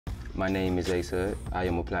My name is Ace Hood. I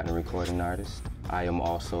am a platinum recording artist. I am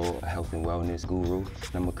also a health and wellness guru.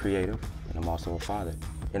 I'm a creative, and I'm also a father.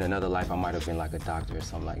 In another life, I might have been like a doctor or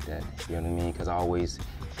something like that. You know what I mean? Because I always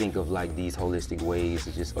think of like these holistic ways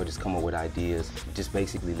to just come up with ideas, just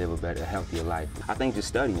basically live a better, healthier life. I think just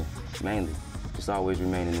studying, mainly. Just always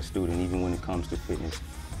remaining a student, even when it comes to fitness.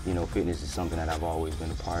 You know, fitness is something that I've always been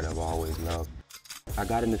a part of, always loved. I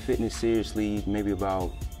got into fitness seriously maybe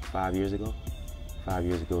about 5 years ago. 5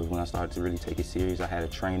 years ago is when I started to really take it serious. I had a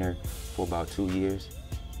trainer for about 2 years.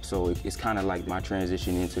 So it's kind of like my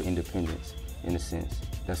transition into independence, in a sense.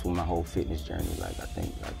 That's when my whole fitness journey, I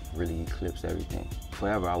think really eclipsed everything.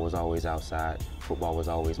 Forever, I was always outside. Football was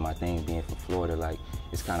always my thing. Being from Florida,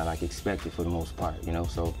 it's kind of like expected for the most part, you know?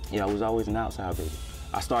 So yeah, I was always an outside baby.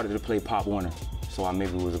 I started to play Pop Warner. So I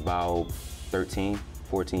maybe was about 13,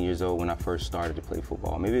 14 years old when I first started to play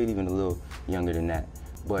football. Maybe even a little younger than that.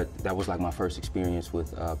 But that was like my first experience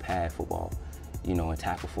with pad football, you know, and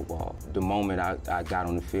tackle football. The moment I got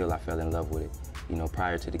on the field, I fell in love with it. You know,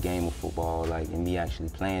 prior to the game of football, and me actually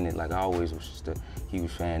playing it, I always was just a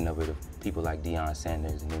huge fan of it, of people like Deion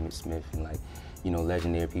Sanders and Emmitt Smith and you know,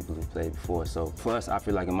 legendary people who played before. So for us, I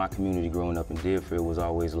feel like in my community growing up in Deerfield was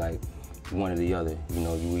always one or the other. You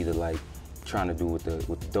know, you either trying to do what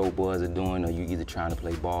the dope boys are doing, or you either trying to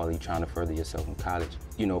play ball or you trying to further yourself in college.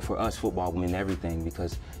 You know, for us, football meant everything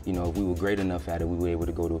because, you know, if we were great enough at it, we were able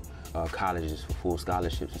to go to colleges for full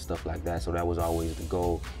scholarships and stuff like that. So that was always the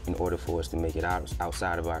goal in order for us to make it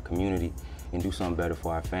outside of our community and do something better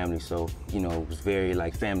for our family. So, you know, it was very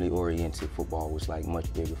family-oriented. Football was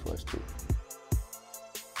much bigger for us too.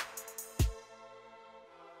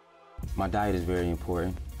 My diet is very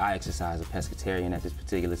important. I exercise a pescatarian at this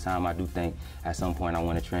particular time. I do think at some point I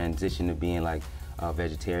want to transition to being a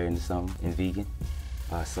vegetarian or something and vegan.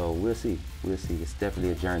 So we'll see. We'll see. It's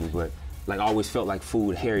definitely a journey, but I always felt like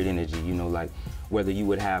food carried energy, you know, whether you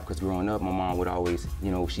would have, because growing up, my mom would always,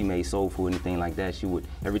 you know, she made soul food and anything like that, she would,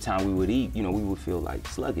 every time we would eat, you know, we would feel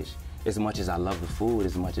sluggish. As much as I love the food,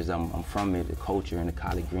 as much as I'm from it, the culture and the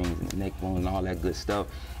collard greens and the neck bone and all that good stuff,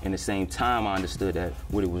 and at the same time I understood that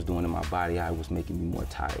what it was doing to my body, it was making me more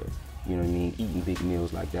tired. You know what I mean? Eating big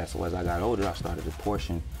meals like that. So as I got older, I started to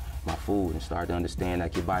portion my food and started to understand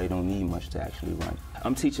your body don't need much to actually run.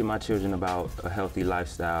 I'm teaching my children about a healthy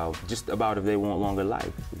lifestyle, just about if they want longer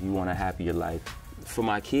life, if you want a happier life. For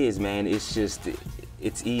my kids, man, it's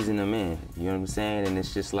easing them in, you know what I'm saying? And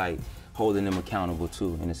it's just holding them accountable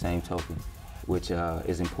too, in the same token, which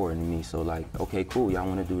is important to me. So okay, cool, y'all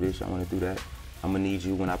wanna do this, y'all wanna do that. I'm gonna need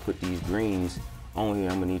you, when I put these greens on here,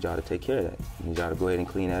 I'm gonna need y'all to take care of that. I need y'all to go ahead and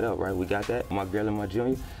clean that up, right? We got that? My girl and my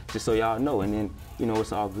junior, just so y'all know. And then, you know,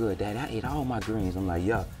 it's all good. Dad, I ate all my greens. I'm like,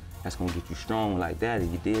 yeah, that's gonna get you strong like that,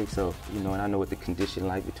 and you dig? So, you know, and I know what the condition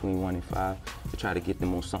between 1 and 5, to try to get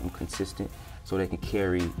them on something consistent so they can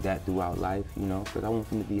carry that throughout life, you know, because I want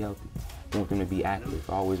them to be healthy. I want them to be active.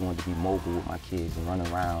 I always wanted to be mobile with my kids and run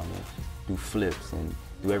around and do flips and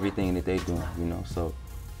do everything that they're doing, you know. So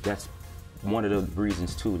that's one of the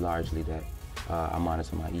reasons too, largely, that I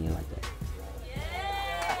monitor my eating like that. Yeah.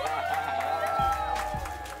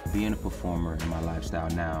 Being a performer in my lifestyle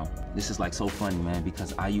now, this is so funny, man,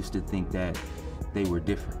 because I used to think that they were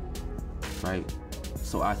different, right?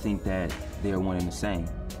 So I think that they're one and the same.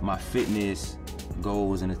 My fitness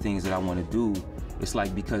goals and the things that I want to do, it's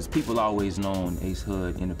because people always known Ace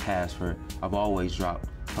Hood in the past for, I've always dropped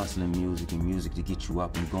hustling music and music to get you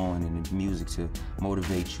up and going and the music to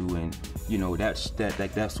motivate you, and you know, that's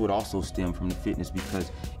what also stemmed from the fitness,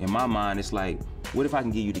 because in my mind it's what if I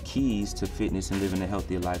can give you the keys to fitness and living a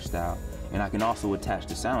healthier lifestyle, and I can also attach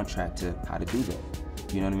the soundtrack to how to do that.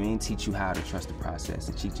 You know what I mean? Teach you how to trust the process,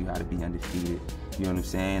 and teach you how to be undefeated. You know what I'm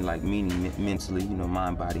saying? Meaning mentally, you know,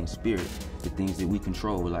 mind, body, and spirit. The things that we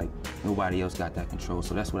control, nobody else got that control.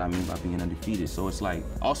 So that's what I mean by being undefeated. So it's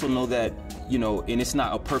also know that, you know, and it's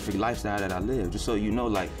not a perfect lifestyle that I live. Just so you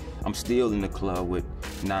know, I'm still in the club with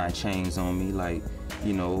 9 chains on me,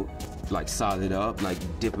 you know, solid up,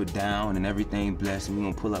 dip it down and everything blessed. And we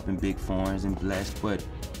gonna pull up in big foreigns and blessed. But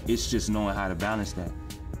it's just knowing how to balance that.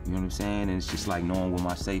 You know what I'm saying? And it's just knowing where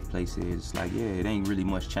my safe place is. It's yeah, it ain't really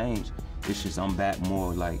much change. It's just I'm back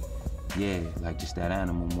more just that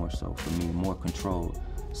animal more so for me, more control.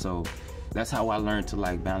 So that's how I learned to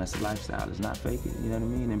balance the lifestyle. It's not fake it, you know what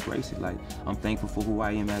I mean? Embrace it. I'm thankful for who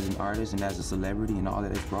I am as an artist and as a celebrity and all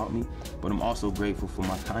that it's brought me. But I'm also grateful for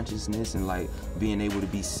my consciousness and being able to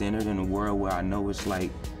be centered in a world where I know it's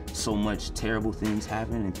so much terrible things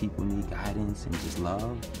happen and people need guidance and just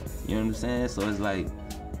love. You know what I'm saying? So it's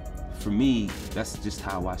for me, that's just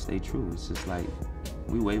how I stay true. It's just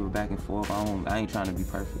we waver back and forth. I ain't trying to be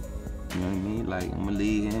perfect. You know what I mean? Like, I'm gonna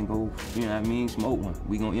leave here and go, you know what I mean, smoke one.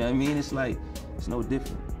 We gonna, you know what I mean? It's like, it's no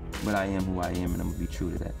different. But I am who I am, and I'm gonna be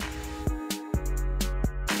true to that.